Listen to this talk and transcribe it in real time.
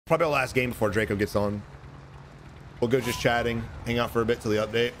Probably our last game before Draco gets on. We'll go just chatting, hang out for a bit till the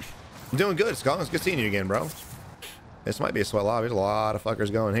update. I'm doing good, Scott. It's good seeing you again, bro. This might be a sweat lobby. There's a lot of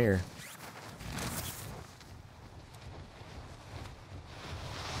fuckers going here.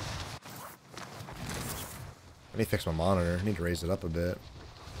 I need to fix my monitor. I need to raise it up a bit.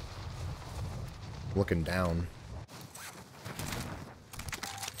 Looking down.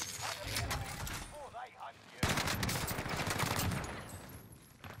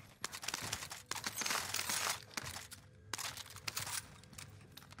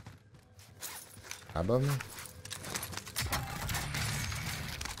 Above me?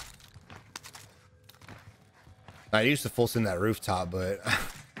 I used to full send that rooftop, but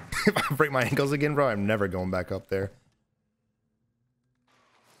if I break my ankles again, bro, I'm never going back up there.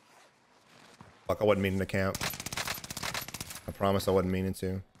 Fuck, I wasn't meaning to camp. I promise I wasn't meaning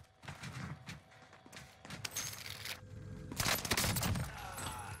to.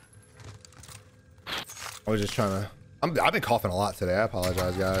 I was just trying to... I've been coughing a lot today. I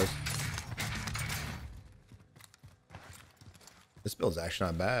apologize, guys. This build's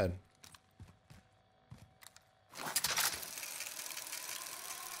actually not bad.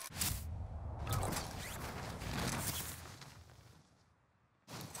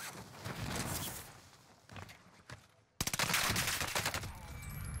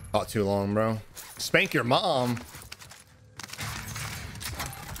 Not too long, bro. Spank your mom.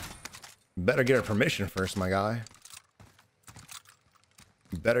 Better get her permission first, my guy.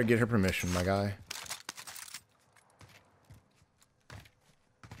 Better get her permission, my guy.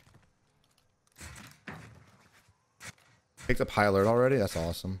 Picked up high alert already? That's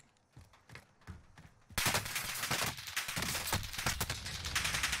awesome.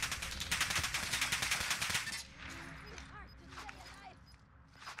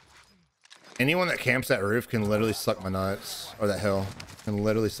 Anyone that camps that roof can literally suck my nuts. Or that hill. Can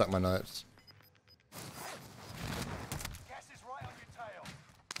literally suck my nuts. Gas is right on your tail.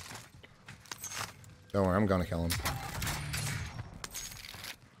 Don't worry, I'm gonna kill him.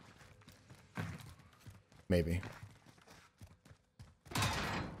 Maybe.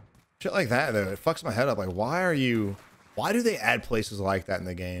 Shit like that, though, it fucks my head up. Like, why do they add places like that in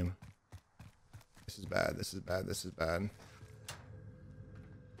the game? This is bad, this is bad, this is bad.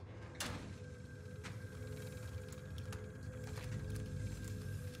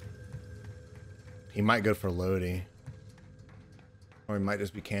 He might go for Lodi. Or he might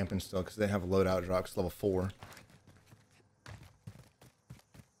just be camping still, because they have a loadout drop, it's level 4.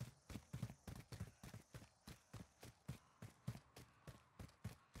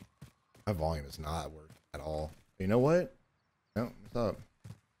 My volume is not working at all. You know what? No, what's up?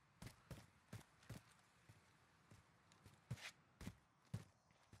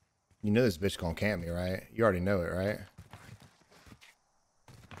 You know this bitch gonna camp me, right? You already know it, right?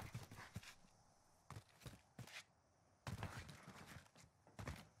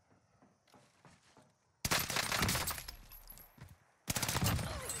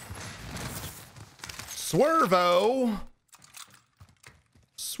 Swervo!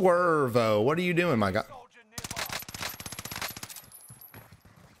 Swervo, what are you doing, my guy? I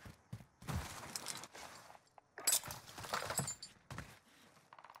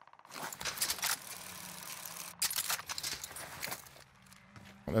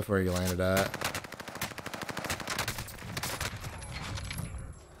don't know where you landed at.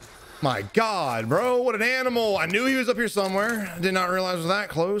 My God, bro, what an animal. I knew he was up here somewhere. I did not realize it was that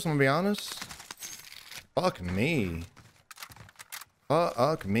close, I'm gonna be honest. Fuck me.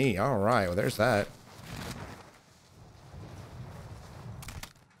 Fuck me. All right, well, there's that.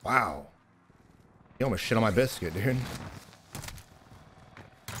 Wow. You almost shit on my biscuit, dude.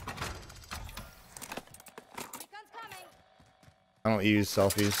 I don't use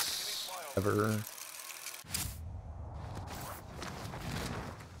selfies ever.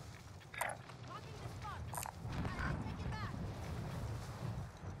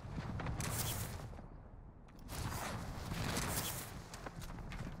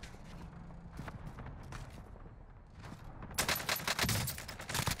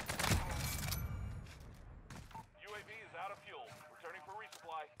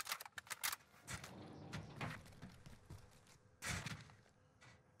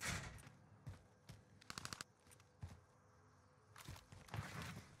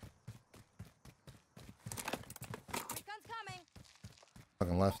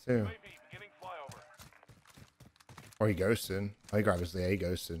 Fucking left too. Or he ghosted. Oh, he grabbed his he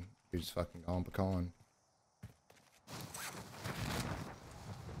ghosted. He just fucking gone pecan.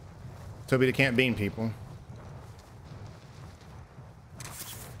 Toby the can't bean people.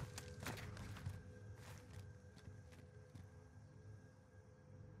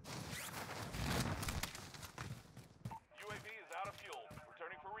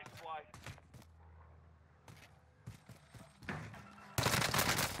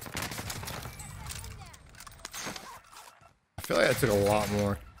 feel like I took a lot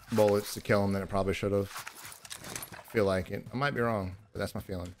more bullets to kill him than it probably should have. I feel like it. I might be wrong, but that's my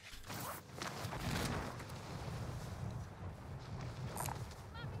feeling.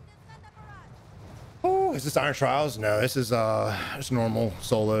 Oh, is this Iron Trials? No, this is just normal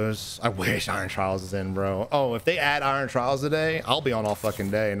solos. I wish Iron Trials is in, bro. Oh, if they add Iron Trials today, I'll be on all fucking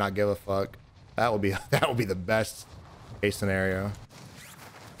day and not give a fuck. That would be the best case scenario.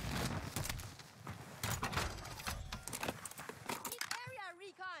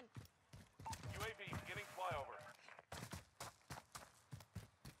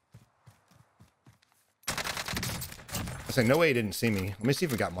 I say no way he didn't see me. Let me see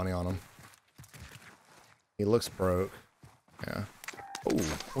if we got money on him. He looks broke. Yeah. Oh,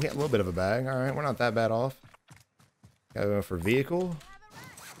 we got a little bit of a bag. All right, we're not that bad off. Gotta go for vehicle.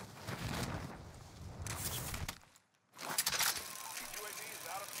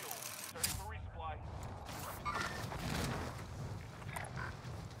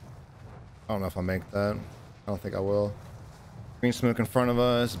 I don't know if I'll make that. I don't think I will. Green smoke in front of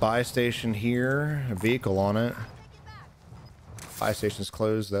us. Buy station here. A vehicle on it. Buy station's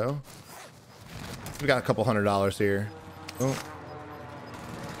closed though. We got a couple $100 here. Oh.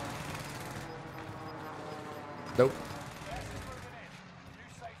 Nope.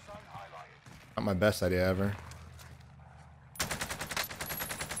 Not my best idea ever.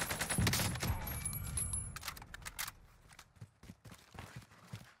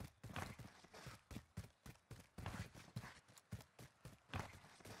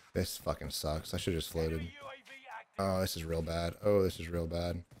 This fucking sucks. I should have just floated. Oh, this is real bad. Oh, this is real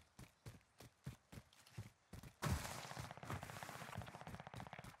bad.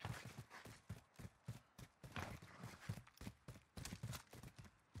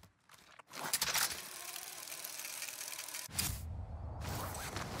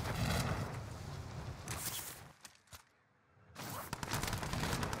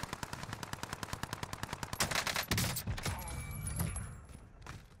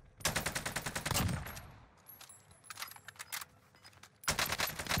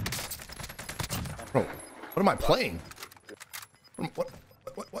 Bro, what am I playing? What?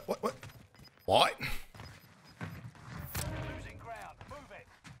 What? Losing ground. Move it.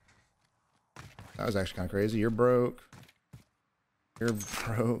 That was actually kind of crazy. You're broke. You're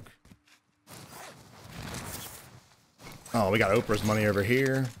broke. Oh, we got Oprah's money over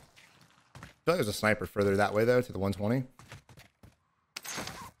here. I feel like there's a sniper further that way though, to the 120.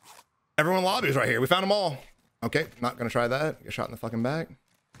 Everyone in the lobby is right here. We found them all. Okay, not gonna try that. Get shot in the fucking back.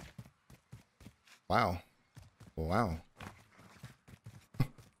 Wow. Wow.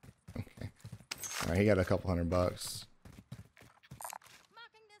 Okay. All right, he got a couple $100.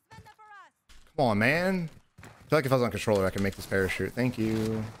 Come on, man. I feel like if I was on controller, I could make this parachute. Thank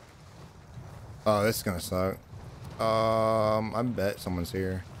you. Oh, this is gonna suck. I bet someone's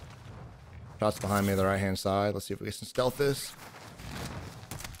here. Shots behind me on the right-hand side. Let's see if we can stealth this.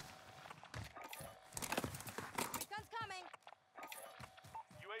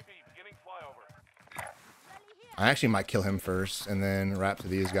 I actually might kill him first and then wrap to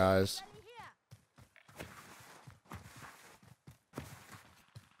these guys.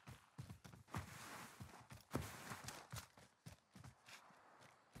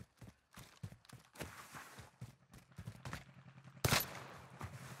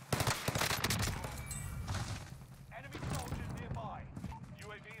 Enemy soldiers nearby.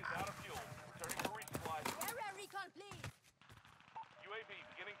 UAV is out of fuel. Returning for resupply. Area recon, please. UAV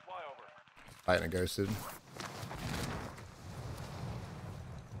beginning flyover. Fighting a ghosted.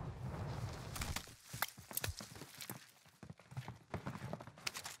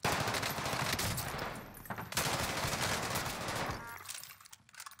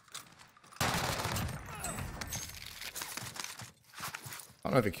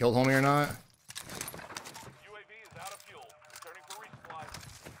 I don't know if it killed homie or not. UAV is out of fuel. Returning for resupply.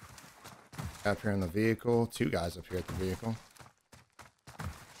 Up here in the vehicle. Two guys up here at the vehicle.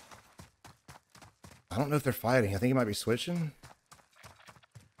 I don't know if they're fighting. I think he might be switching.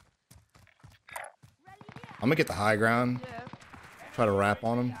 I'm gonna get the high ground. Try to wrap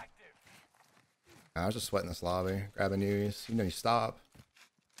on him. I was just sweating this lobby. Grabbing news. You know you stop.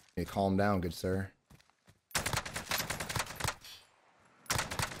 You calm down, good sir.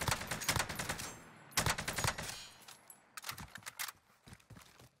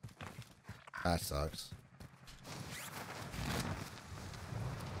 That sucks. Is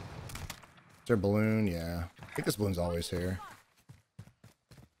there a balloon? Yeah. I think this balloon's always here.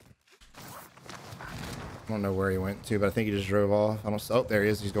 I don't know where he went to, but I think he just drove off. I don't. Oh, there he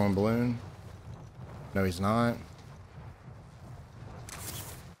is. He's going balloon. No, he's not.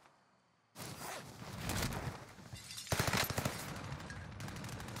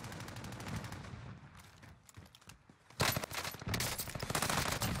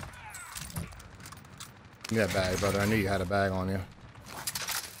 Give me that bag, brother. I knew you had a bag on you.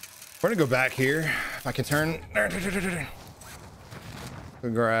 We're gonna go back here. If I can turn.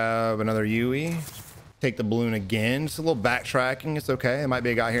 We'll grab another UE. Take the balloon again. Just a little backtracking. It's okay. There might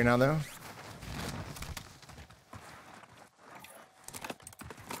be a guy here now, though.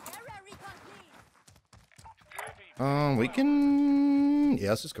 We can. Yeah,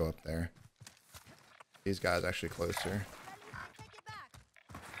 let's just go up there. These guys actually closer.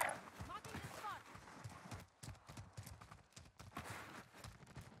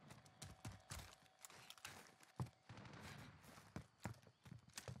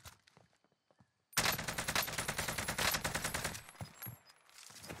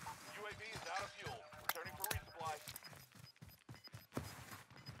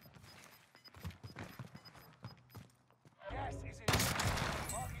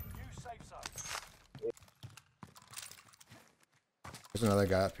 There's another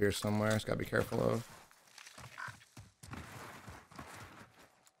guy up here somewhere. It's gotta be careful of.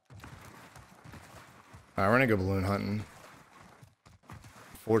 Alright, we're gonna go balloon hunting.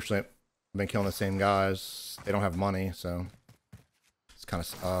 Fortunately, I've been killing the same guys. They don't have money, so it's kind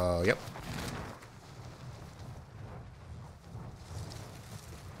of yep.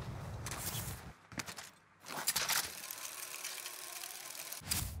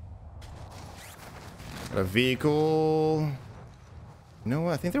 Got a vehicle. You know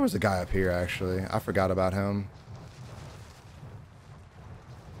what? I think there was a guy up here, actually. I forgot about him.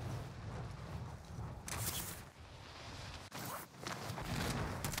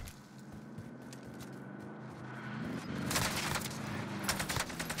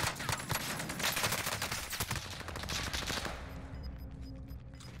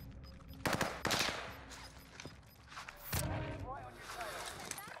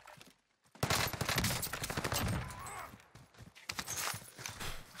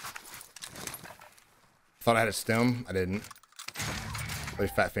 Thought I had a stem. I didn't. Literally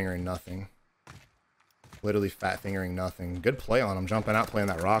fat fingering nothing. Literally fat fingering nothing. Good play on him. Jumping out playing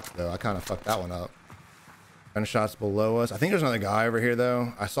that rock, though. I kind of fucked that one up. Gunshots below us. I think there's another guy over here,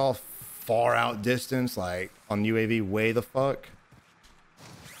 though. I saw far out distance, like on UAV way the fuck.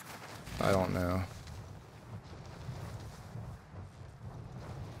 I don't know.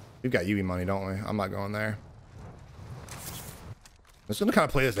 We've got UV money, don't we? I'm not going there. I'm just gonna kind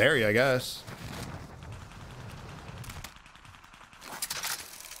of play this area, I guess.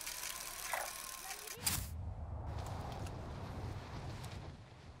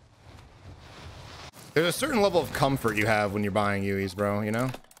 There's a certain level of comfort you have when you're buying UEs, bro, you know?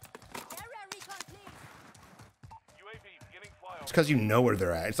 It's because you know where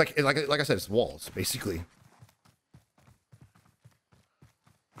they're at. It's like I said, it's walls, basically.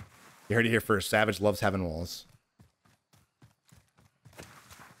 You heard it here first. Savage loves having walls.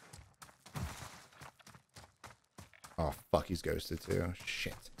 Oh, fuck, he's ghosted too.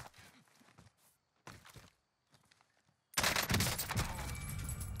 Shit.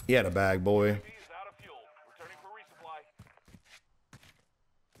 He had a bag, boy.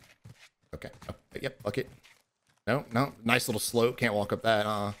 Okay. Oh, yep, bucket. No, no. Nice little slope. Can't walk up that.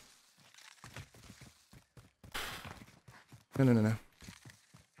 No, no, no, no.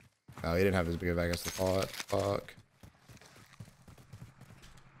 Oh, he didn't have as big of a bag as I thought. Fuck.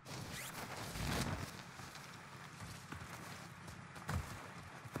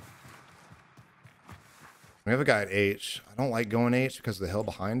 We have a guy at H. I don't like going H because of the hill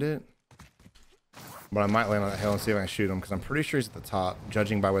behind it. But I might land on that hill and see if I can shoot him because I'm pretty sure he's at the top,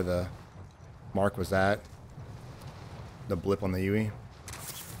 judging by where the mark was at. The blip on the UE.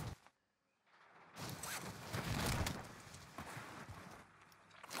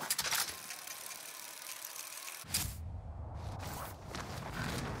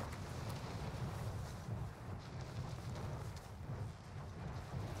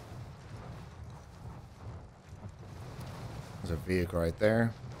 There's a vehicle right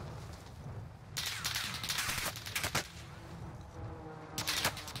there.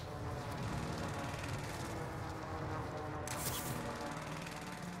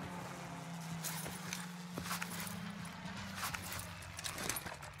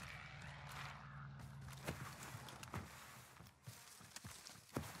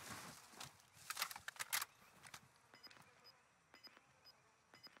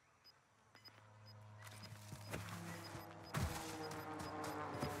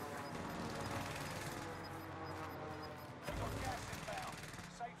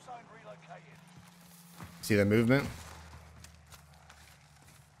 See the movement?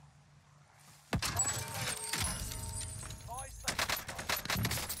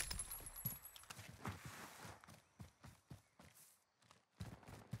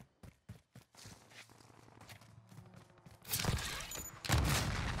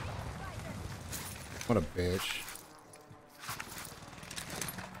 What a bitch.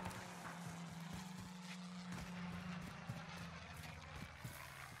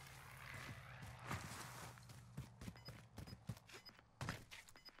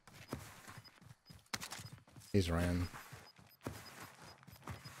 He's ran.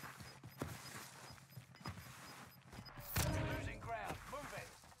 Losing ground. Move it.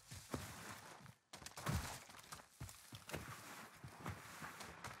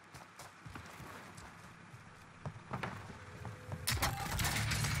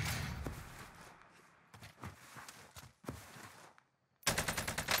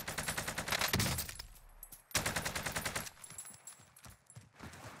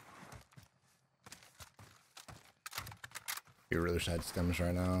 You really wish I had stems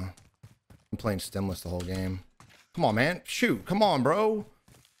right now. I'm playing stemless the whole game. Come on, man. Shoot. Come on, bro.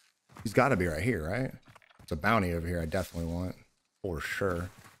 He's got to be right here, right? It's a bounty over here I definitely want. For sure.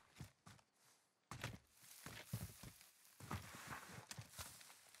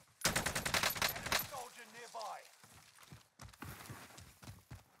 Enemy soldier nearby.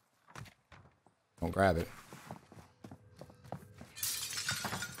 Don't grab it.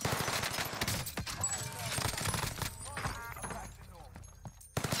 Back to normal.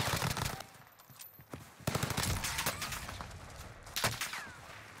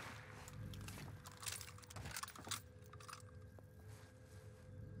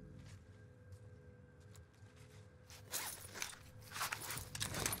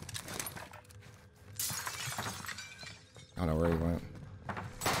 I don't know where he went.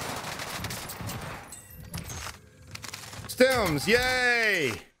 Stems,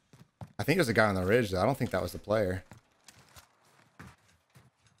 yay! I think there's a guy on the ridge though. I don't think that was the player.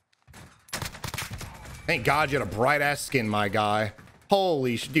 Thank God you had a bright ass skin, my guy.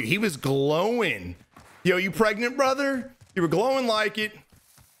 Holy shit, dude, he was glowing. Yo, you pregnant, brother? You were glowing like it.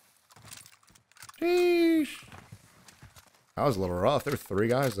 Sheesh. That was a little rough. There were 3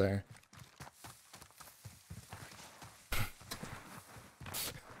 guys there.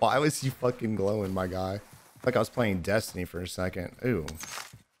 Why was he fucking glowing, my guy? Like I was playing Destiny for a second. Ooh.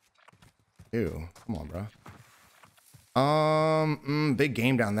 Ew. Come on, bro. Big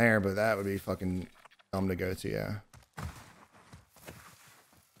game down there, but that would be fucking dumb to go to, yeah.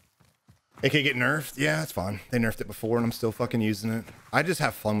 AK get nerfed? Yeah, it's fine. They nerfed it before and I'm still fucking using it. I just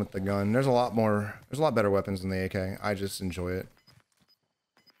have fun with the gun. There's a lot better weapons than the AK. I just enjoy it.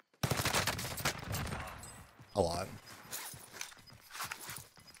 A lot.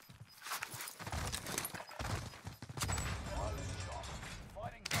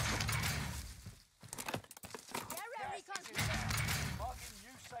 Fighting. Marking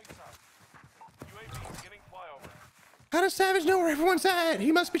new safe zone. UAV beginning flyover. How does Savage know where everyone's at?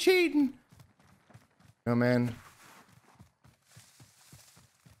 He must be cheating. Oh man.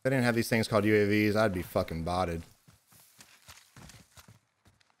 If I didn't have these things called UAVs, I'd be fucking botted.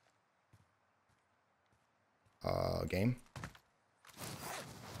 Game.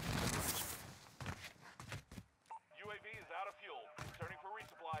 UAV is out of fuel. Returning for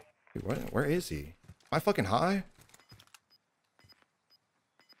resupply. Dude, where is he? Am I fucking high?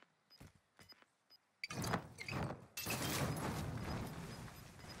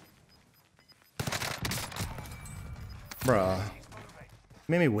 Bruh.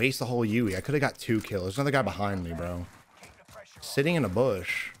 Made me waste the whole UE. I could have got 2 kills. There's another guy behind me, bro. Sitting in a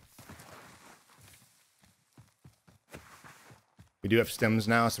bush. We do have stems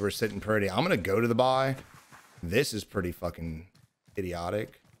now, so we're sitting pretty. I'm gonna go to the buy. This is pretty fucking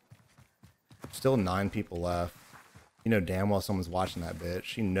idiotic. Still 9 people left. You know damn well someone's watching that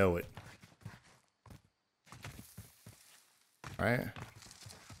bitch. You know it. Alright.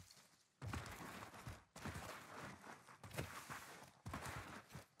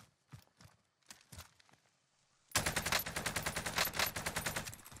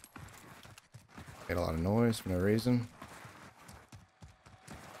 Made a lot of noise for no reason.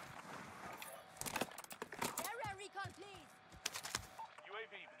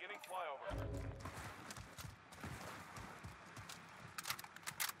 UAV beginning flyover.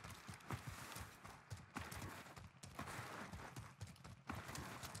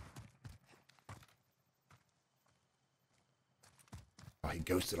 Oh, he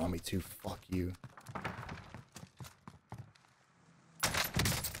ghosted on me too. Fuck you.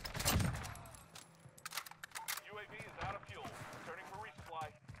 UAV is out of fuel. Returning for resupply.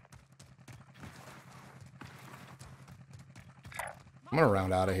 I'm gonna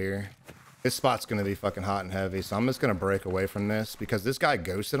round out of here. This spot's gonna be fucking hot and heavy, so I'm just gonna break away from this because this guy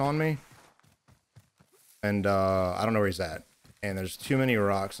ghosted on me. And I don't know where he's at. And there's too many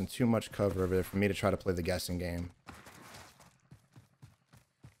rocks and too much cover over there for me to try to play the guessing game.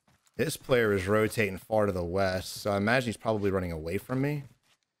 This player is rotating far to the west, so I imagine he's probably running away from me.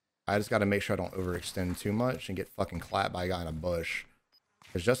 I just got to make sure I don't overextend too much and get fucking clapped by a guy in a bush.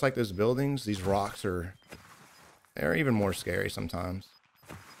 Because just like those buildings, these rocks they're even more scary sometimes.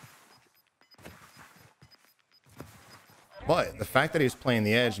 But the fact that he's playing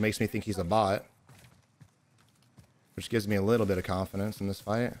the edge makes me think he's a bot, which gives me a little bit of confidence in this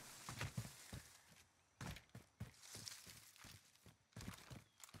fight.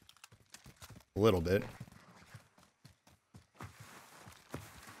 A little bit.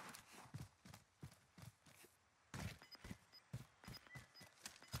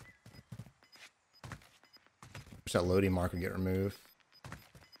 Wish that loading mark would get removed.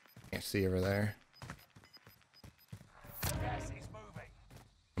 Can't see over there.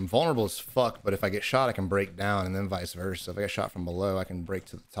 I'm vulnerable as fuck, but if I get shot, I can break down, and then vice versa. If I get shot from below, I can break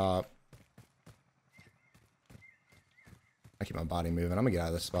to the top. I keep my body moving. I'm gonna get out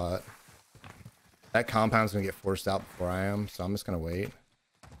of this spot. That compound's gonna get forced out before I am, so I'm just gonna wait.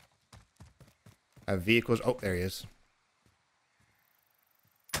 I have vehicles. Oh, there he is.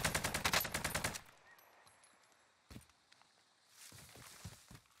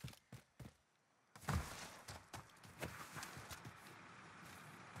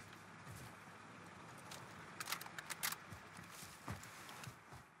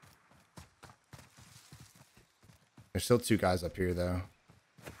 There's still two guys up here, though.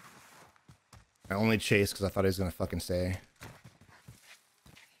 I only chased because I thought he was going to fucking stay.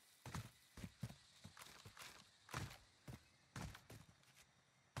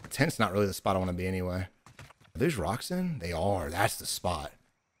 Tent's not really the spot I want to be anyway. Are these rocks in? They are. That's the spot.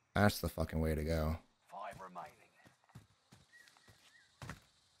 That's the fucking way to go. 5 remaining.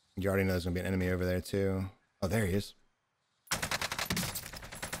 You already know there's going to be an enemy over there, too. Oh, there he is.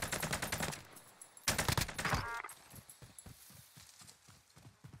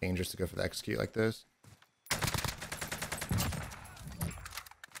 Dangerous to go for the execute like this.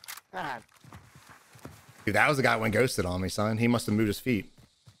 Dude, that was the guy that went ghosted on me, son. He must have moved his feet.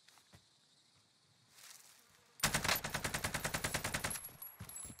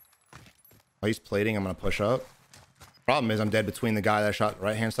 Oh, he's plating. I'm going to push up. Problem is I'm dead between the guy that shot the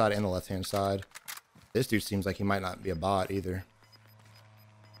right-hand side and the left-hand side. This dude seems like he might not be a bot either.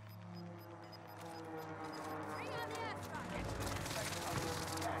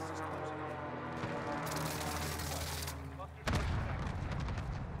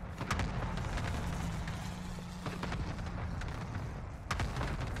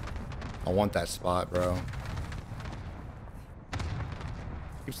 I want that spot, bro.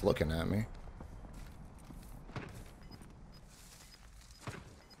 Keeps looking at me.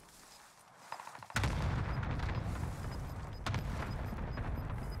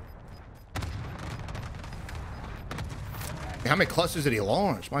 How many clusters did he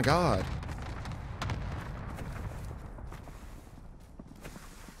launch? My God.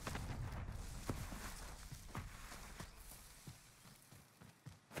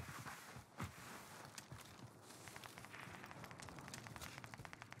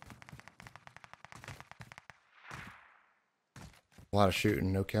 A lot of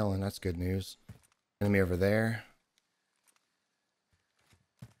shooting, no killing. That's good news. Enemy over there.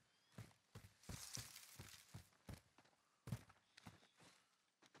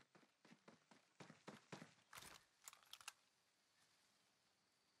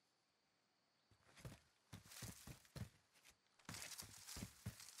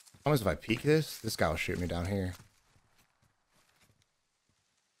 Almost if I peek this guy will shoot me down here.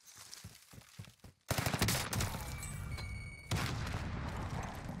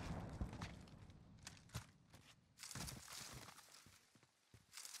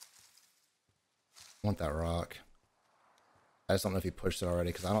 I want that rock. I just don't know if he pushed it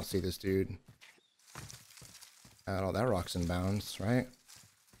already because I don't see this dude at all. That rock's in bounds, right?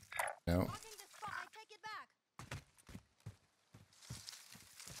 No.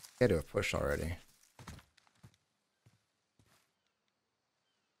 He had to have pushed already.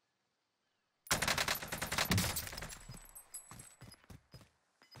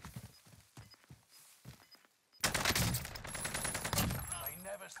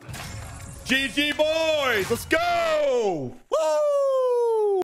 GG boys, let's go!